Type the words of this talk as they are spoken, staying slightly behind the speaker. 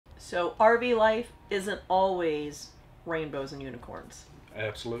So RV life isn't always rainbows and unicorns.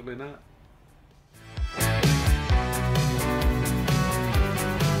 Absolutely not.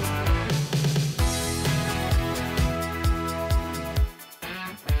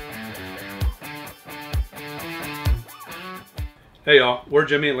 Hey y'all, we're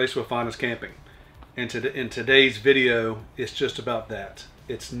Jimmy and Lisa with FindUsCamping. And in today's video, it's just about that.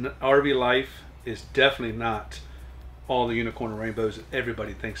 RV life is definitely not all the unicorn and rainbows that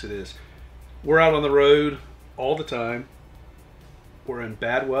everybody thinks it is. We're out on the road all the time. We're in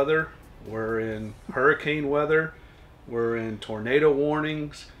bad weather. We're in hurricane weather. We're in tornado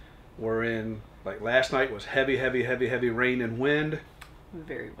warnings. We're in, like last night was heavy rain and wind.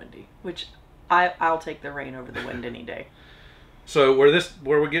 Very windy, which I'll take the rain over the wind any day. So where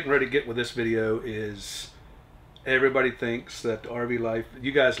we're getting ready to get with this video is everybody thinks that the RV life,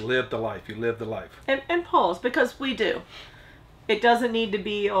 you guys live the life, you live the life. And pause, because we do. It doesn't need to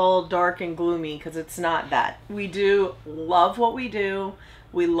be all dark and gloomy, because it's not that. We do love what we do.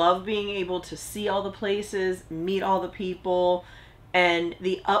 We love being able to see all the places, meet all the people, and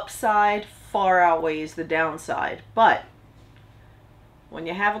the upside far outweighs the downside. But when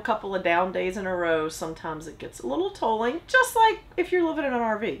you have a couple of down days in a row, sometimes it gets a little tolling, just like if you're living in an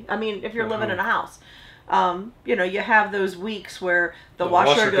RV. I mean, if you're living in a house. You know, you have those weeks where the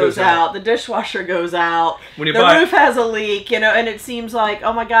washer goes out, the dishwasher goes out, the roof has a leak, you know, and it seems like,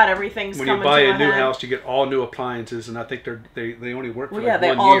 oh my God, everything's coming to a head. When you buy a new house, you get all new appliances, and I think they only work for like 1 year. They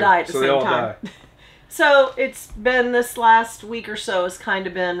all die at the same time. So it's been, this last week or so has kind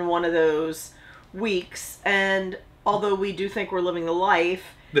of been one of those weeks, and although we do think we're living the life,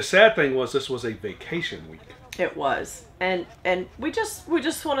 the sad thing was this was a vacation week. It was, and we just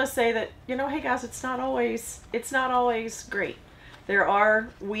want to say that, you know, hey guys, it's not always great. There are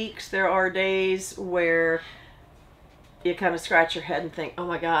weeks, there are days where you kind of scratch your head and think, oh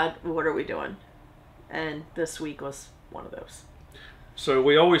my God, what are we doing? And this week was one of those. So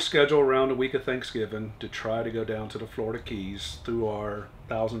we always schedule around the week of Thanksgiving to try to go down to the Florida Keys through our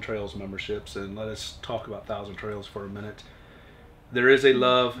Thousand Trails memberships, and let us talk about Thousand Trails for a minute. There is a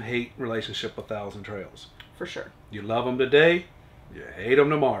love-hate relationship with Thousand Trails. For sure. You love them today, you hate them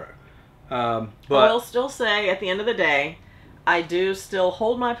tomorrow. But I'll still say, at the end of the day, I do still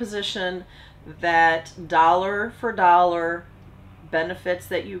hold my position that dollar for dollar benefits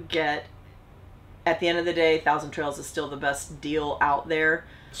that you get, at the end of the day, Thousand Trails is still the best deal out there.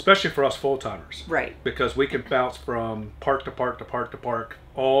 Especially for us full-timers. Right. Because we can bounce from park to park to park to park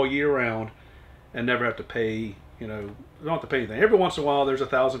all year round and never have to pay, you know, we don't have to pay anything. Every once in a while, there's a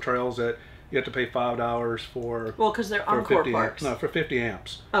Thousand Trails that you have to pay $5 for. Well, because they're Encore parks. No, for 50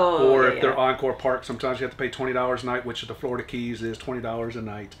 amps. Oh, or if they're Encore parks, sometimes you have to pay $20 a night, which at the Florida Keys is $20 a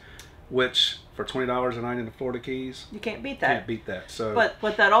night. Which, for $20 a night in the Florida Keys, you can't beat that. Can't beat that. So, but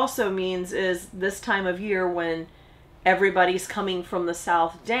what that also means is this time of year when everybody's coming from the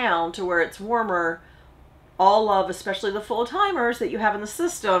south down to where it's warmer, all of, especially the full-timers that you have in the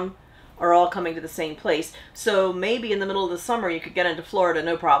system, are all coming to the same place. So maybe in the middle of the summer you could get into Florida,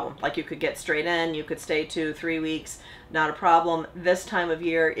 no problem. Like you could get straight in, you could stay 2-3 weeks, not a problem. This time of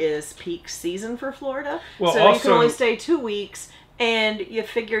year is peak season for Florida. Well, so also, you can only stay 2 weeks, and you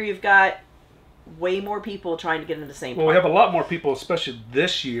figure you've got way more people trying to get into the same park. We have a lot more people, especially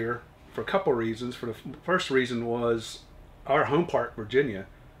this year, for a couple of reasons. For the first reason was our home park, Virginia,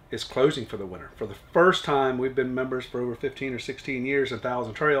 is closing for the winter. For the first time, we've been members for over 15 or 16 years in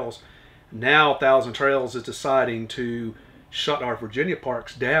Thousand Trails. Now Thousand Trails is deciding to shut our Virginia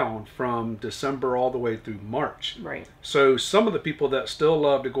parks down from December all the way through March. Right. So some of the people that still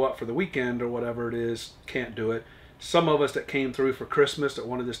love to go out for the weekend or whatever it is can't do it. Some of us that came through for Christmas, that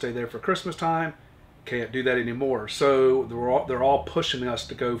wanted to stay there for Christmas time, can't do that anymore. So they're all pushing us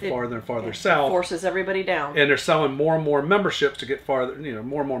to go farther and farther south. Forces everybody down. And they're selling more and more memberships to get farther, you know,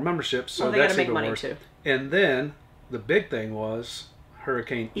 more and more memberships. So well, they that's gotta make even money worse. Too. And then the big thing was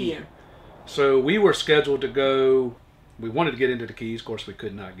Hurricane Ian. Ian. So we were scheduled to go, we wanted to get into the Keys. Of course, we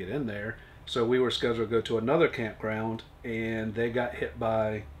could not get in there. So we were scheduled to go to another campground, and they got hit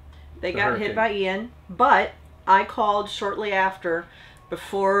by hit by Ian. But I called shortly after,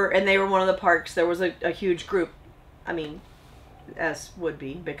 and they were one of the parks. There was a huge group. I mean, as would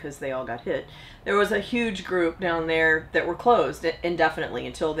be, because they all got hit. There was a huge group down there that were closed indefinitely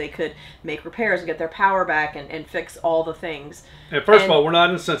until they could make repairs and get their power back and fix all the things. And first of all, we're not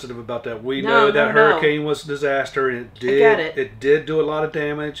insensitive about that. We know that hurricane was a disaster, and it did do a lot of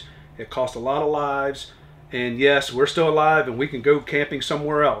damage. It cost a lot of lives. And yes, we're still alive, and we can go camping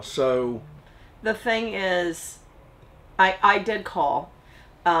somewhere else. So the thing is, I did call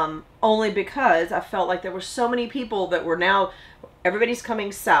only because I felt like there were so many people that were now everybody's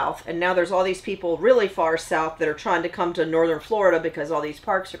coming south, and now there's all these people really far south that are trying to come to northern Florida because all these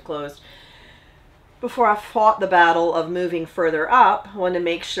parks are closed. Before I fought the battle of moving further up, I wanted to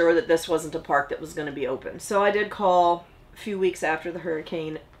make sure that this wasn't a park that was going to be open. So I did call a few weeks after the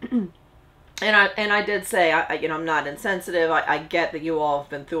hurricane, and I did say, I'm not insensitive. I get that you all have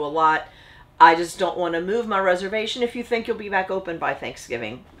been through a lot. I just don't want to move my reservation if you think you'll be back open by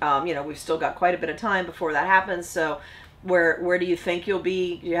Thanksgiving. We've still got quite a bit of time before that happens, so where do you think you'll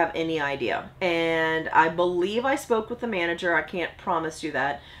be? Do you have any idea? And I believe I spoke with the manager. I can't promise you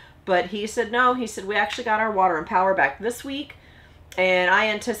that. But he said no. He said, we actually got our water and power back this week, and I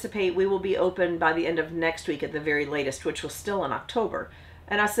anticipate we will be open by the end of next week at the very latest, which was still in October.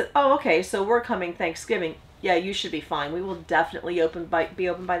 And I said, oh, okay, so we're coming Thanksgiving. Yeah, you should be fine. We will definitely be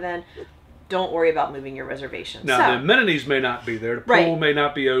open by then. Don't worry about moving your reservation. Now, the amenities may not be there. The pool may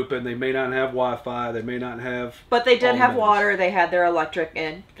not be open. They may not have Wi-Fi. They may not have... But they did have water. They had their electric,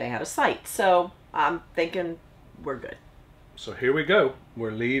 and they had a site. So I'm thinking we're good. So here we go.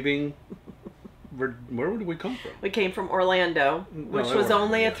 We're leaving. Where did we come from? We came from Orlando, which was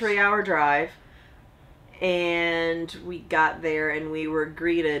only a 3-hour drive. And we got there, and we were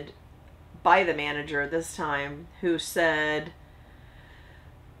greeted by the manager this time, who said...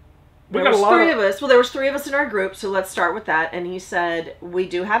 There was three of us. Well, there was 3 of us in our group, so let's start with that. And he said, we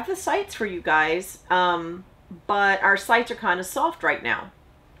do have the sites for you guys, but our sites are kind of soft right now.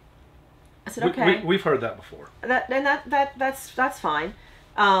 I said, okay. We've heard that before. That's fine.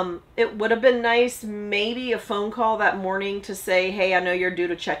 It would have been nice, maybe a phone call that morning to say, hey, I know you're due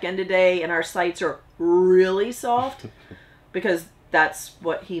to check in today, and our sites are really soft, because that's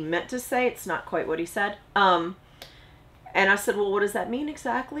what he meant to say. It's not quite what he said. And I said, well, what does that mean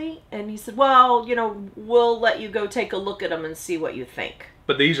exactly? And he said, well, we'll let you go take a look at them and see what you think.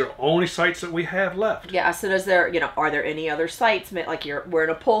 But these are only sites that we have left. Yeah, I said, is there, are there any other sites? Like we're in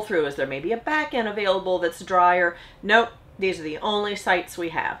a pull through. Is there maybe a back end available that's drier? Nope. These are the only sites we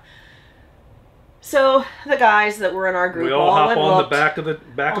have. So the guys that were in our group, we all hop on the back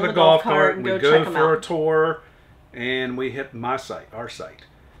of the golf cart, and we go for a tour, and we hit our site,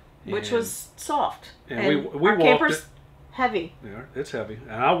 which was soft. And we our walked camper's it. Heavy. Yeah, it's heavy.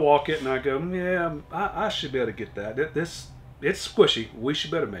 And I walk it and I go, yeah, I should be able to get that. It's squishy. We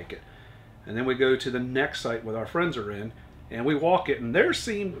should be able to make it. And then we go to the next site where our friends are in, and we walk it, and theirs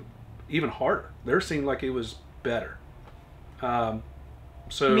seemed even harder. Theirs seemed like it was better.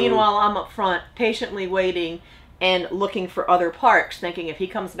 So meanwhile, I'm up front, patiently waiting and looking for other parks, thinking if he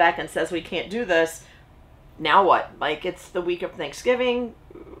comes back and says we can't do this, now what? Like, it's the week of Thanksgiving.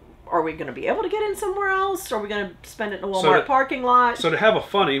 Are we going to be able to get in somewhere else? Or are we going to spend it in a Walmart parking lot? So to have a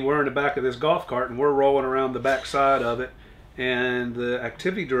funny, we're in the back of this golf cart, and we're rolling around the back side of it. And the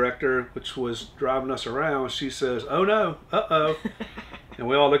activity director, which was driving us around, she says, oh no, uh-oh. And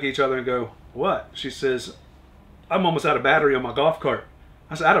we all look at each other and go, what? She says, I'm almost out of battery on my golf cart.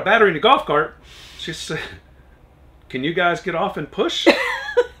 I said, out of battery in the golf cart? She said, can you guys get off and push?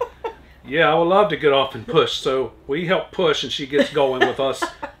 Yeah, I would love to get off and push. So we help push, and she gets going with us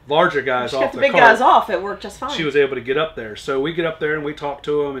larger guys off the cart. Big guys off. It worked just fine. She was able to get up there. So we get up there and we talk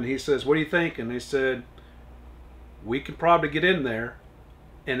to him, and he says, what do you think? And they said, we could probably get in there.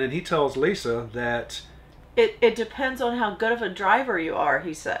 And then he tells Lisa that it depends on how good of a driver you are,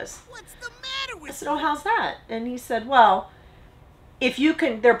 he says. What's the matter with you? I said, oh, how's that? And he said, well, if you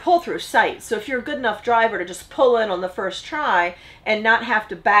can, they're pull-through sites. So if you're a good enough driver to just pull in on the first try and not have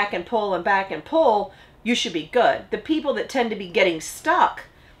to back and pull and back and pull, you should be good. The people that tend to be getting stuck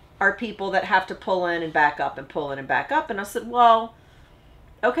are people that have to pull in and back up and pull in and back up. And I said, well,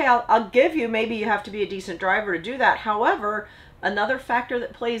 okay, I'll give you, maybe you have to be a decent driver to do that. However, another factor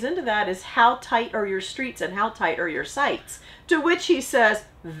that plays into that is how tight are your streets and how tight are your sites. To which he says,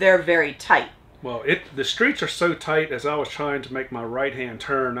 they're very tight. Well, the streets are so tight, as I was trying to make my right-hand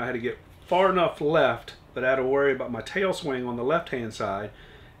turn, I had to get far enough left, but I had to worry about my tail swing on the left-hand side.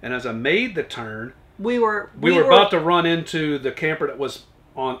 And as I made the turn, we were about to run into the camper that was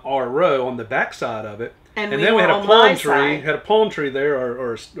on our row on the back side of it. And then we had a palm tree there,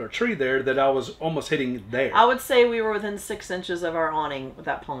 or a tree there that I was almost hitting there. I would say we were within 6 inches of our awning with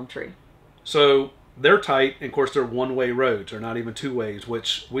that palm tree. So they're tight, and of course they're one-way roads. They're not even two ways,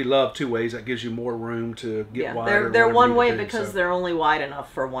 which we love two ways. That gives you more room to get wider. They're one way because they're only wide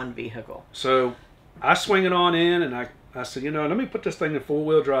enough for one vehicle. So I swing it on in, and I said, let me put this thing in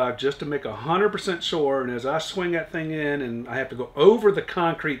four-wheel drive just to make 100% sure. And as I swing that thing in, and I have to go over the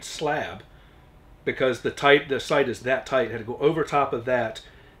concrete slab because the site is that tight. I had to go over top of that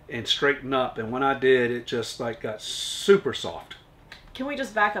and straighten up. And when I did, it just like got super soft. Can we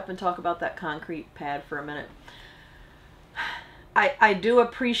just back up and talk about that concrete pad for a minute? I do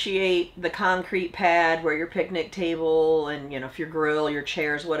appreciate the concrete pad where your picnic table and, you know, if your grill, your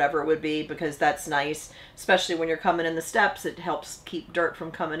chairs, whatever it would be, because that's nice, especially when you're coming in the steps. It helps keep dirt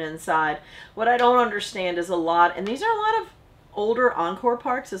from coming inside. What I don't understand is a lot, and these are a lot of older Encore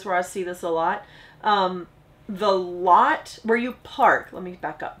parks, is where I see this a lot. The lot where you park, let me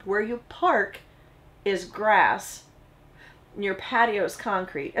back up, where you park is grass. Your patio is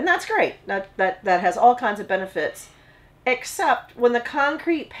concrete, and that's great. That has all kinds of benefits. Except when the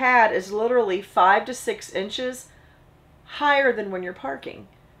concrete pad is literally 5 to 6 inches higher than when you're parking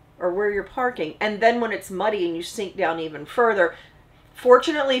or where you're parking. And then when it's muddy and you sink down even further.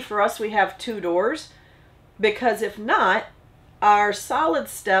 Fortunately for us, we have 2 doors, because if not, our solid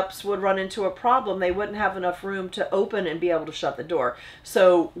steps would run into a problem. They wouldn't have enough room to open and be able to shut the door.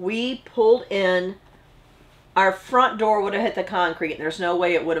 So we pulled in. Our front door would have hit the concrete, and there's no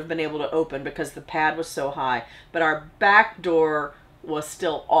way it would have been able to open because the pad was so high. But our back door was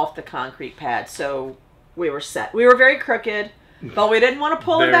still off the concrete pad, so we were set. We were very crooked, but we didn't want to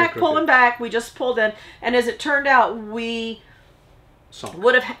pull him back. We just pulled in, and as it turned out, we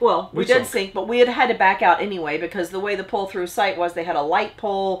would have, well, we did sink, but we had to back out anyway, because the way the pull-through site was, they had a light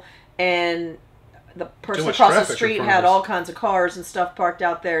pole, and the person across the street had all kinds of cars and stuff parked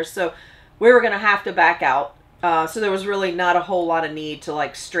out there, so we were going to have to back out. So there was really not a whole lot of need to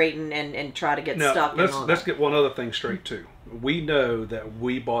like straighten and try to get stuck. Let's get one other thing straight too. We know that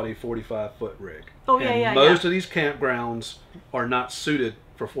we bought a 45-foot rig. Oh yeah, and most of these campgrounds are not suited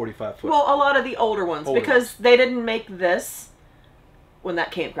for 45-foot. Well, a lot of the older ones, because they didn't make this when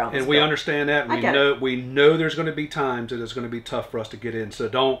that campground was built. We understand that. We know there's going to be times that it's going to be tough for us to get in. So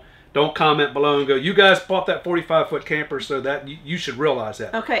don't comment below and go, you guys bought that 45-foot camper, so that you should realize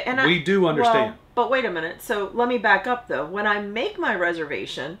that. Okay, and we do understand. Well, but wait a minute. So let me back up though. When I make my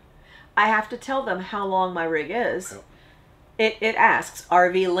reservation, I have to tell them how long my rig is. Oh. It asks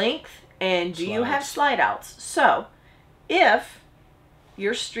RV length and do you have slide outs. So if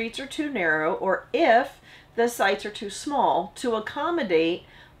your streets are too narrow, or if the sites are too small to accommodate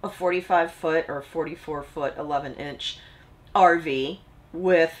a 45-foot or 44-foot 11-inch RV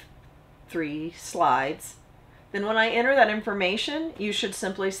with 3 slides, then when I enter that information, you should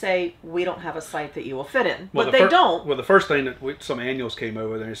simply say, we don't have a site that you will fit in. Well, but they don't. Well, the first thing that some annuals came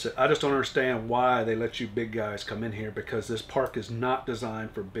over there and said, I just don't understand why they let you big guys come in here, because this park is not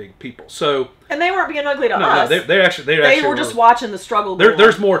designed for big people. So, and they weren't being ugly to us. No, they were just watching the struggle.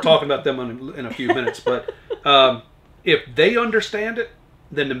 There's more talking about them in a few minutes, but if they understand it,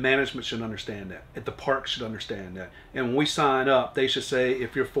 then the management should understand that. If the park should understand that. And when we sign up, they should say,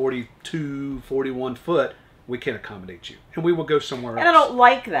 if you're 42, 41 foot, we can't accommodate you. And we will go somewhere else. And I don't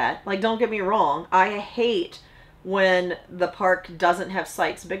like that. Like, don't get me wrong. I hate when the park doesn't have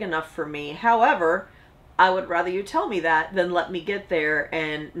sites big enough for me. However, I would rather you tell me that than let me get there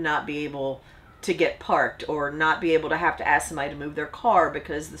and not be able to get parked, or not be able to have to ask somebody to move their car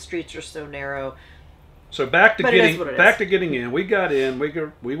because the streets are so narrow. So back to getting in. We got in.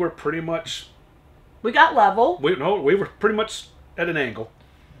 We were pretty much. We got level. We were pretty much at an angle,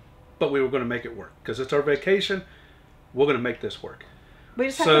 but we were going to make it work because it's our vacation. We're going to make this work. We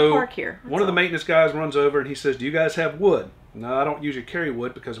just have to park here. One of the maintenance guys runs over and he says, "Do you guys have wood?" No, I don't usually carry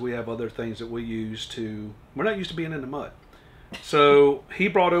wood because we have other things that we use to. We're not used to being in the mud. So he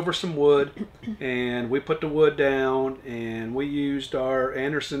brought over some wood, and we put the wood down, and we used our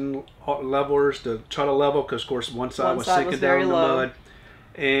Anderson levelers to try to level, because of course one side was sinking down in the mud.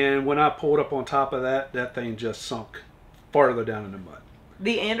 And when I pulled up on top of that, that thing just sunk farther down in the mud.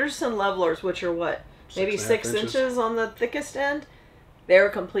 The Anderson levelers, which are what, maybe 6 inches on the thickest end, they were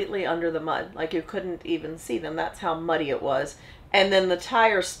completely under the mud. Like, you couldn't even see them. That's how muddy it was. And then the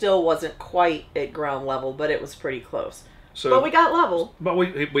tire still wasn't quite at ground level, but it was pretty close. So, but we got level. But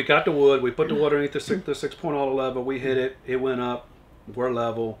we got the wood. We put the wood underneath the 6-point auto level. We hit it. It went up. We're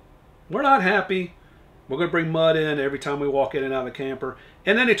level. We're not happy. We're going to bring mud in every time we walk in and out of the camper.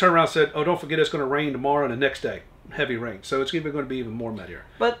 And then they turned around and said, "Oh, don't forget it's going to rain tomorrow and the next day. Heavy rain. So it's even going to be even more muddier."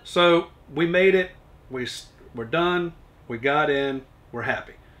 So we made it. We're done. We got in. We're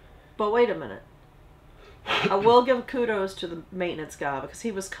happy. But wait a minute. I will give kudos to the maintenance guy, because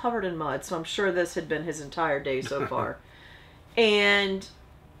he was covered in mud. So I'm sure this had been his entire day so far. And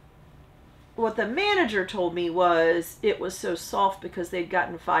what the manager told me was it was so soft because they'd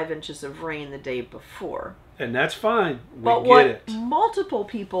gotten 5 inches of rain the day before. And that's fine. But what multiple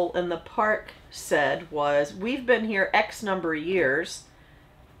people in the park said was, we've been here X number of years,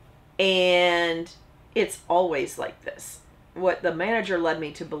 and it's always like this. What the manager led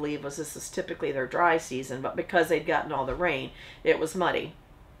me to believe was this is typically their dry season, but because they'd gotten all the rain, it was muddy.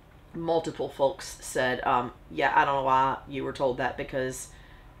 multiple folks said, yeah, I don't know why you were told that, because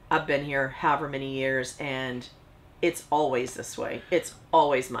I've been here however many years and it's always this way. It's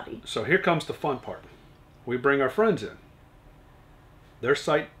always muddy. So here comes the fun part. We bring our friends in. Their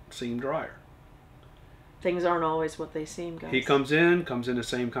site seemed drier. Things aren't always what they seem, guys. He comes in the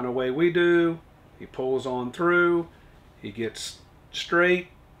same kind of way we do. He pulls on through. He gets straight.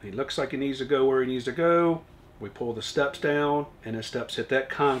 He looks like he needs to go where he needs to go. We pull the steps down, and the steps hit that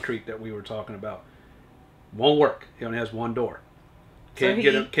concrete that we were talking about. Won't work. He only has one door. Can't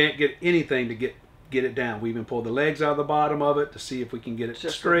get anything to get it down. We even pulled the legs out of the bottom of it to see if we can get it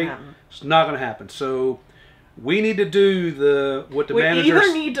straight. It's not going to happen. So we need to do what the manager... We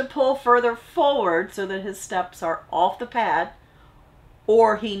either need to pull further forward so that his steps are off the pad,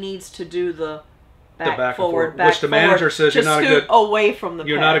 or he needs to do the back forward, which the manager says you're not a good away from the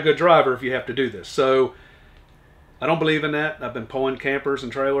you're pad. not a good driver if you have to do this. So I don't believe in that. I've been pulling campers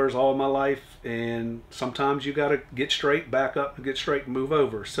and trailers all my life, and sometimes you got to get straight, back up, and get straight and move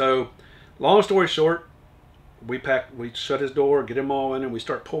over. So long story short, we shut his door, get him all in, and we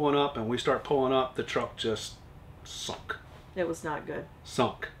start pulling up, the truck just sunk. It was not good.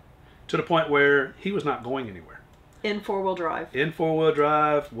 Sunk. To the point where he was not going anywhere. In four-wheel drive. In four-wheel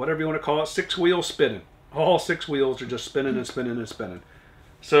drive, whatever you want to call it, 6 wheels spinning. All 6 wheels are just spinning and spinning and spinning.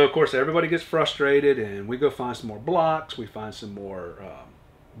 So, of course, everybody gets frustrated, and we go find some more blocks. We find some more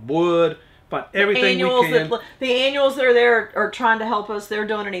wood. Find everything we can. The annuals that are there are trying to help us. They're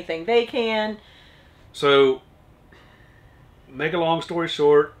doing anything they can. So, make a long story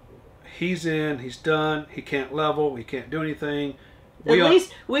short, he's in, he's done, he can't level, he can't do anything. At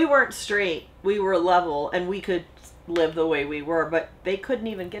least we weren't straight. We were level, and we could live the way we were, but they couldn't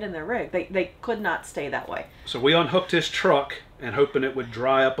even get in their rig. They could not stay that way. So we unhooked his truck and hoping it would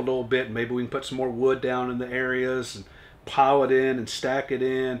dry up a little bit. Maybe we can put some more wood down in the areas and pile it in and stack it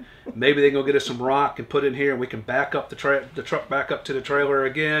in. Maybe they can go get us some rock and put it in here, and we can back up the truck back up to the trailer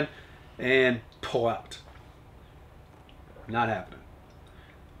again and pull out. Not happening.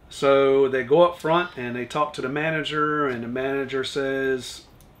 So they go up front and they talk to the manager, and the manager says,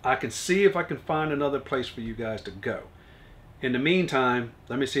 I can see if I can find another place for you guys to go. In the meantime,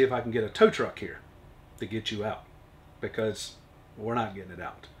 let me see if I can get a tow truck here to get you out, because we're not getting it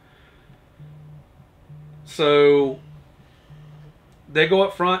out. So they go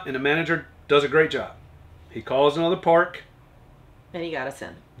up front, and the manager does a great job. He calls another park. And he got us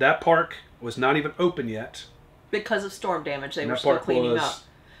in. That park was not even open yet. Because of storm damage. They were still cleaning up.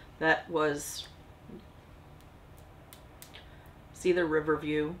 That was... It's either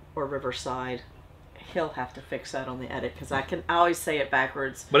Riverview or Riverside. He'll have to fix that on the edit, because I always say it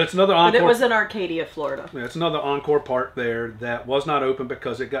backwards. But it's another Encore. But it was in Arcadia, Florida. Yeah, it's another Encore park there that was not open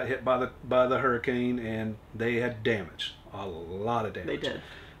because it got hit by the hurricane, and they had damage, a lot of damage. They did.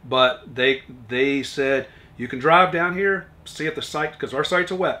 But they said you can drive down here, see if the site, because our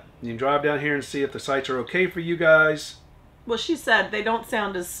sites are wet. You can drive down here and see if the sites are okay for you guys. Well, she said they don't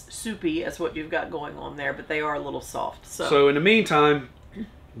sound as soupy as what you've got going on there, but they are a little soft. So in the meantime,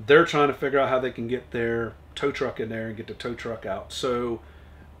 they're trying to figure out how they can get their tow truck in there and get the tow truck out. So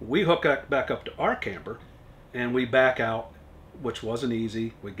we hook back up to our camper, and we back out, which wasn't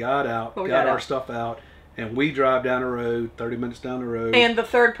easy. We got out, got our stuff out, and we drive down the road, 30 minutes down the road. And the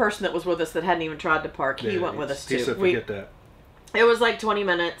third person that was with us that hadn't even tried to park, he went with us too. He said, forget that. It was like 20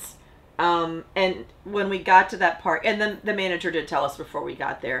 minutes. And when we got to that park, and then the manager did tell us before we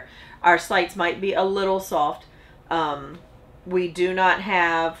got there, our sites might be a little soft. We do not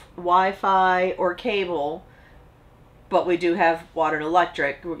have Wi-Fi or cable, but we do have water and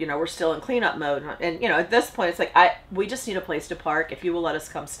electric. You know, we're still in cleanup mode. And, you know, at this point, it's like, we just need a place to park. If you will let us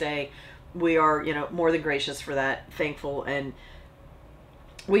come stay, we are, you know, more than gracious for that, thankful, and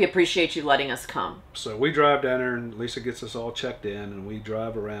we appreciate you letting us come. So we drive down there, and Lisa gets us all checked in, and we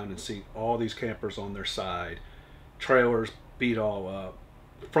drive around and see all these campers on their side. Trailers beat all up.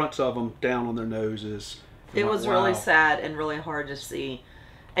 Fronts of them down on their noses. It was really sad and really hard to see.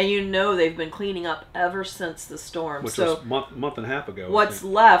 And you know they've been cleaning up ever since the storm. Which was a month and a half ago. What's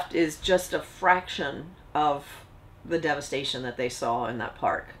left is just a fraction of the devastation that they saw in that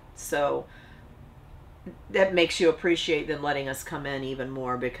park. So that makes you appreciate them letting us come in even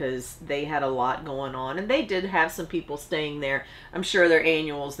more, because they had a lot going on, and they did have some people staying there. I'm sure their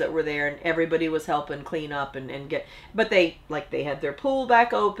annuals that were there, and everybody was helping clean up and get, but they had their pool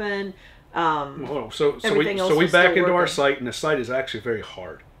back open. So we back into our site, and the site is actually very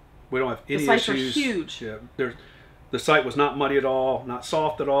hard. We don't have any issues. The sites are huge. Yeah, the site was not muddy at all, not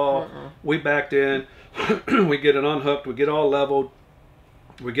soft at all. We backed in, we get it unhooked, we get all leveled,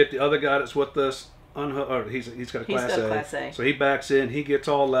 we get the other guy that's with us or he's got a He's Class got A. Class A. So he backs in. He gets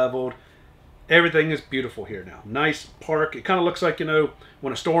all leveled. Everything is beautiful here now. Nice park. It kind of looks like, you know,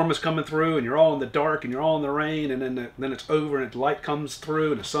 when a storm is coming through and you're all in the dark and you're all in the rain, and then it's over and the light comes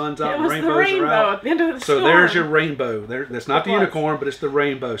through and the sun's out and rainbows are out. At the end of the So storm. there's your rainbow. That's not the unicorn, but it's the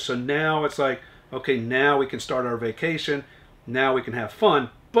rainbow. So now it's like, okay, now we can start our vacation. Now we can have fun.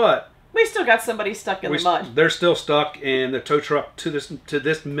 But we still got somebody stuck in the mud. They're still stuck, and the tow truck to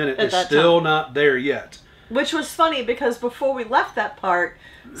this minute is still not there yet. Which was funny because before we left that park,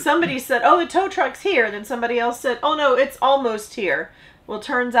 somebody said, "Oh, the tow truck's here," and then somebody else said, "Oh no, it's almost here." Well,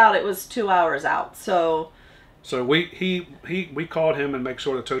 turns out it was 2 hours out. So we called him and make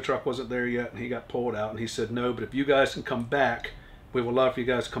sure the tow truck wasn't there yet, and he got pulled out, and he said, "No, but if you guys can come back, we would love for you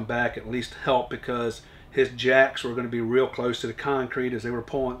guys to come back, at least help, because his jacks were going to be real close to the concrete as they were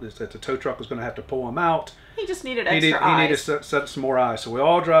pulling, that the tow truck was going to have to pull them out." He just needed extra eyes. He needed to set some more eyes. So we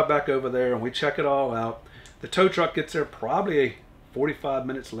all drive back over there and we check it all out. The tow truck gets there probably 45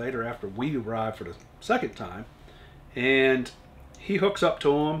 minutes later after we arrived for the second time. And he hooks up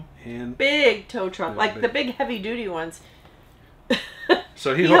to him. And big tow truck, like the big heavy duty ones.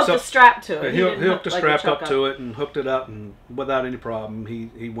 So he hooked the strap to it. He hooked the strap up to it and hooked it up, and without any problem,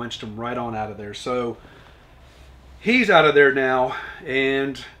 he winched him right on out of there. So he's out of there now,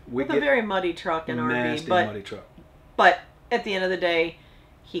 and we get a very muddy truck and RV, muddy truck. But at the end of the day,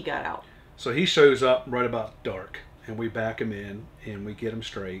 he got out. So he shows up right about dark, and we back him in, and we get him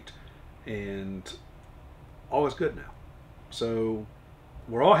straight, and all is good now. So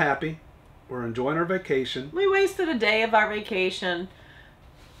we're all happy. We're enjoying our vacation. We wasted a day of our vacation,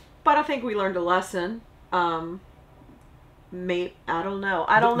 but I think we learned a lesson. I don't know.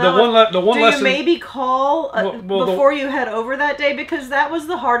 The one lesson, you maybe call before you head over that day? Because that was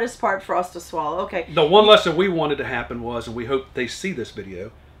the hardest part for us to swallow. Okay. The one lesson we wanted to happen was, and we hope they see this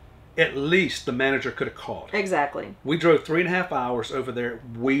video, at least the manager could have called. Exactly. We drove 3.5 hours over there.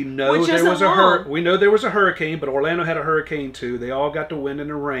 We know Which there was we know there was a hurricane, but Orlando had a hurricane too. They all got the wind and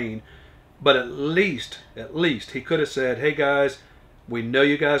the rain. But at least he could have said, "Hey guys, we know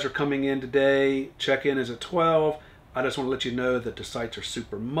you guys are coming in today. Check-in is at 12. I just want to let you know that the sites are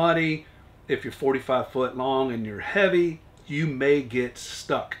super muddy. If you're 45 foot long and you're heavy, you may get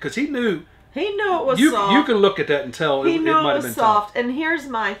stuck." Because he knew it was soft. You can look at that and tell it might have been soft. And here's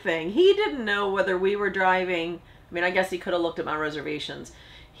my thing. He didn't know whether we were driving. I mean, I guess he could have looked at my reservations.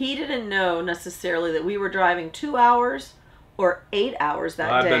 He didn't know necessarily that we were driving 2 hours or 8 hours that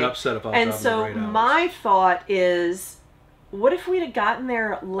day. I've been upset if I was driving so 8 hours. my thought is, what if we'd have gotten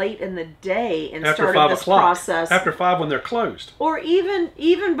there late in the day and after started 5 this o'clock, process? After 5 when they're closed. Or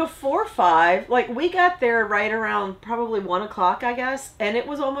even before 5. Like, we got there right around probably 1 o'clock, I guess. And it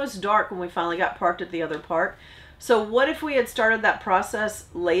was almost dark when we finally got parked at the other park. So what if we had started that process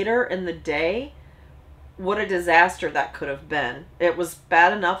later in the day? What a disaster that could have been. It was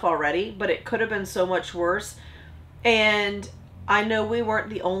bad enough already, but it could have been so much worse. And I know we weren't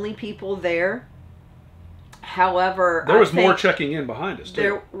the only people there. However, there was more checking in behind us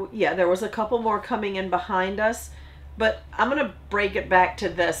too. There was a couple more coming in behind us. But I'm going to break it back to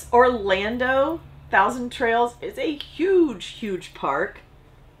this. Orlando, Thousand Trails, is a huge, huge park.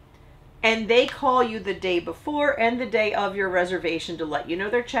 And they call you the day before and the day of your reservation to let you know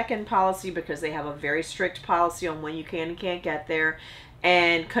their check-in policy, because they have a very strict policy on when you can and can't get there,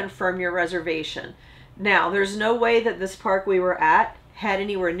 and confirm your reservation. Now, there's no way that this park we were at had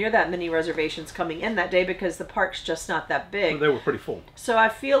anywhere near that many reservations coming in that day, because the park's just not that big. They were pretty full. So I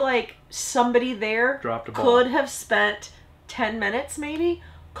feel like somebody there could have spent 10 minutes maybe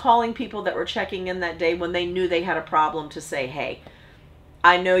calling people that were checking in that day when they knew they had a problem, to say, "Hey,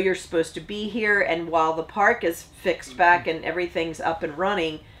 I know you're supposed to be here, and while the park is fixed back and everything's up and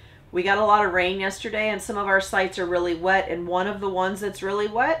running, we got a lot of rain yesterday, and some of our sites are really wet, and one of the ones that's really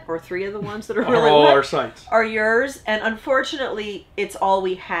wet, or 3 of the ones that are really all wet, our sites are yours, and unfortunately, it's all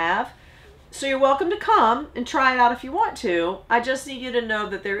we have. So you're welcome to come and try it out if you want to. I just need you to know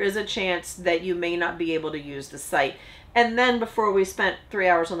that there is a chance that you may not be able to use the site." And then before we spent 3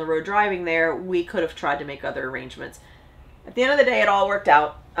 hours on the road driving there, we could have tried to make other arrangements. At the end of the day, it all worked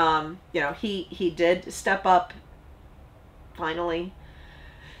out. He did step up finally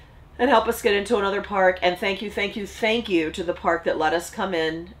and help us get into another park. And thank you to the park that let us come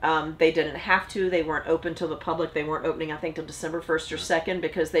in. They didn't have to. They weren't open to the public. They weren't opening, I think, till December 1st or 2nd,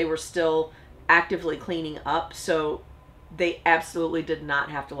 because they were still actively cleaning up. So they absolutely did not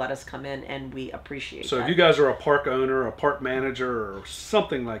have to let us come in, and we appreciate that. So if you guys are a park owner, a park manager, or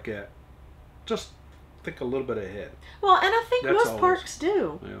something like that, just think a little bit ahead. Well, and I think most parks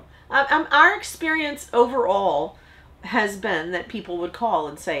do. Yeah. Our experience overall has been that people would call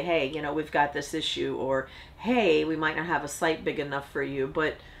and say, hey, you know, we've got this issue, or hey, we might not have a site big enough for you,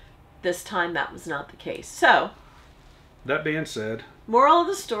 but this time that was not the case. So, that being said, moral of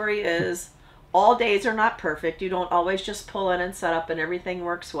the story is all days are not perfect. You don't always just pull in and set up and everything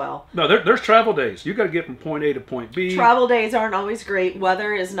works well. No, there's travel days. You got to get from point A to point B. Travel days aren't always great.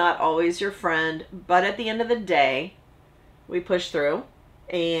 Weather is not always your friend. But at the end of the day, we pushed through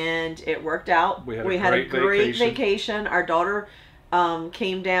and it worked out. We had a great vacation. Our daughter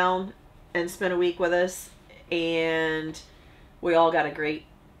came down and spent a week with us, and we all got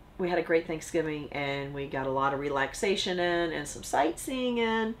we had a great Thanksgiving, and we got a lot of relaxation in and some sightseeing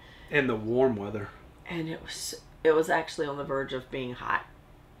in. And the warm weather. And it was actually on the verge of being hot.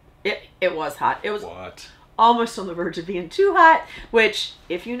 It was hot. It was almost on the verge of being too hot, which,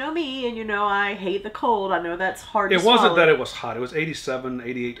 if you know me and you know I hate the cold, I know that's hard to swallow. It wasn't that it was hot. It was 87,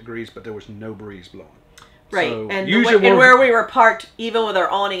 88 degrees, but there was no breeze blowing. Right. So and where we were parked, even with our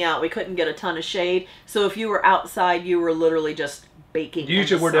awning out, we couldn't get a ton of shade. So if you were outside, you were literally just baking.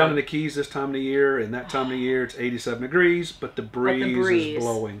 Usually we're down in the Keys this time of the year, and that time of the year it's 87 degrees, but the breeze is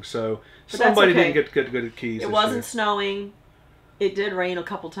blowing. So somebody didn't get good at Keys. It wasn't snowing. It did rain a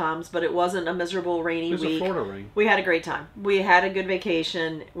couple times, but it wasn't a miserable rainy week. It was a Florida rain. We had a great time. We had a good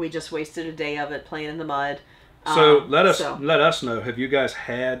vacation. We just wasted a day of it playing in the mud. So let us know. Have you guys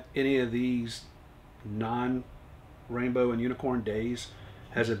had any of these non-rainbow and unicorn days?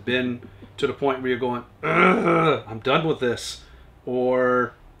 Has it been to the point where you're going, I'm done with this?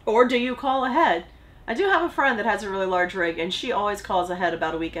 Or do you call ahead? I do have a friend that has a really large rig, and she always calls ahead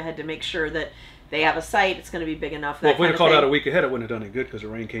about a week ahead to make sure that they have a site. It's going to be big enough. Well, if we'd have called out a week ahead, it wouldn't have done any good because the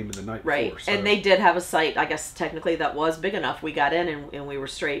rain came in the night before. Right, So. and they did have a site, I guess, technically that was big enough. We got in and we were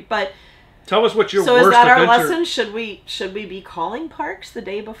straight. But tell us what your so worst is that adventure... our lesson? Should we be calling parks the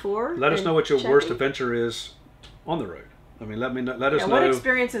day before? Let us know what your worst adventure is on the road. I mean, let us know. What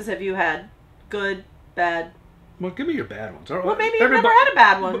experiences have you had? Good, bad? Well, give me your bad ones. Well, maybe you've never had a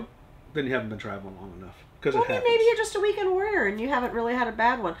bad one. Then you haven't been traveling long enough. Well, maybe you're just a weekend warrior and you haven't really had a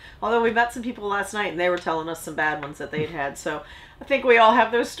bad one. Although we met some people last night and they were telling us some bad ones that they'd had. So I think we all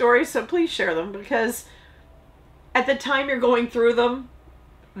have those stories, so please share them, because at the time you're going through them,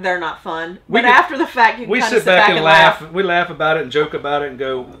 they're not fun. But after the fact, you can kind of sit back and laugh. We laugh about it and joke about it and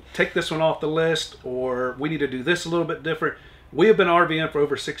go, take this one off the list, or we need to do this a little bit different. We have been RVing for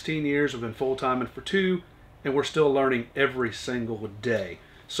over 16 years. We've been full-time and for 2, and we're still learning every single day.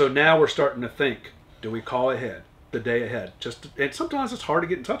 So now we're starting to think, do we call ahead, the day ahead? And sometimes it's hard to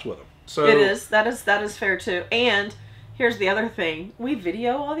get in touch with them. So it is. That is fair too. And here's the other thing: we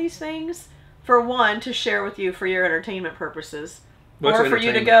video all these things, for one, to share with you for your entertainment purposes, or for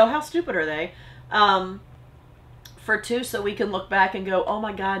you to go, how stupid are they? For 2, so we can look back and go, oh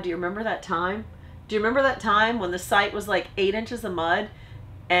my God, do you remember that time? Do you remember that time when the site was like 8 inches of mud,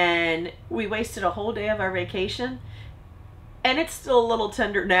 and we wasted a whole day of our vacation? And it's still a little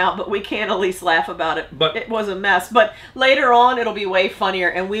tender now, but we can at least laugh about it. But it was a mess. But later on, it'll be way funnier,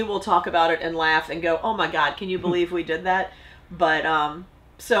 and we will talk about it and laugh and go, oh my God, can you believe we did that? But,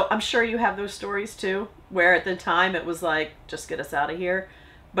 so I'm sure you have those stories too, where at the time it was like, just get us out of here.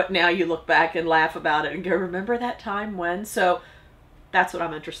 But now you look back and laugh about it and go, remember that time when? So that's what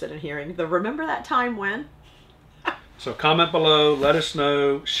I'm interested in hearing. Remember that time when? So comment below, let us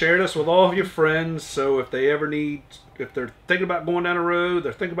know, share this with all of your friends, so if they're thinking about going down the road,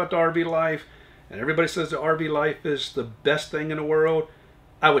 they're thinking about the RV life, and everybody says the RV life is the best thing in the world,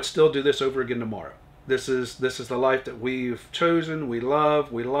 I would still do this over again tomorrow. This is the life that we've chosen, we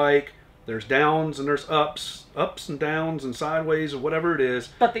love, we like. There's downs and there's ups and downs and sideways or whatever it is.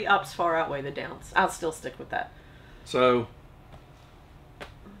 But the ups far outweigh the downs. I'll still stick with that. So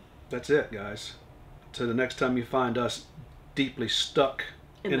that's it, guys. Till the next time you find us deeply stuck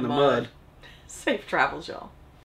in the mud. Safe travels, y'all.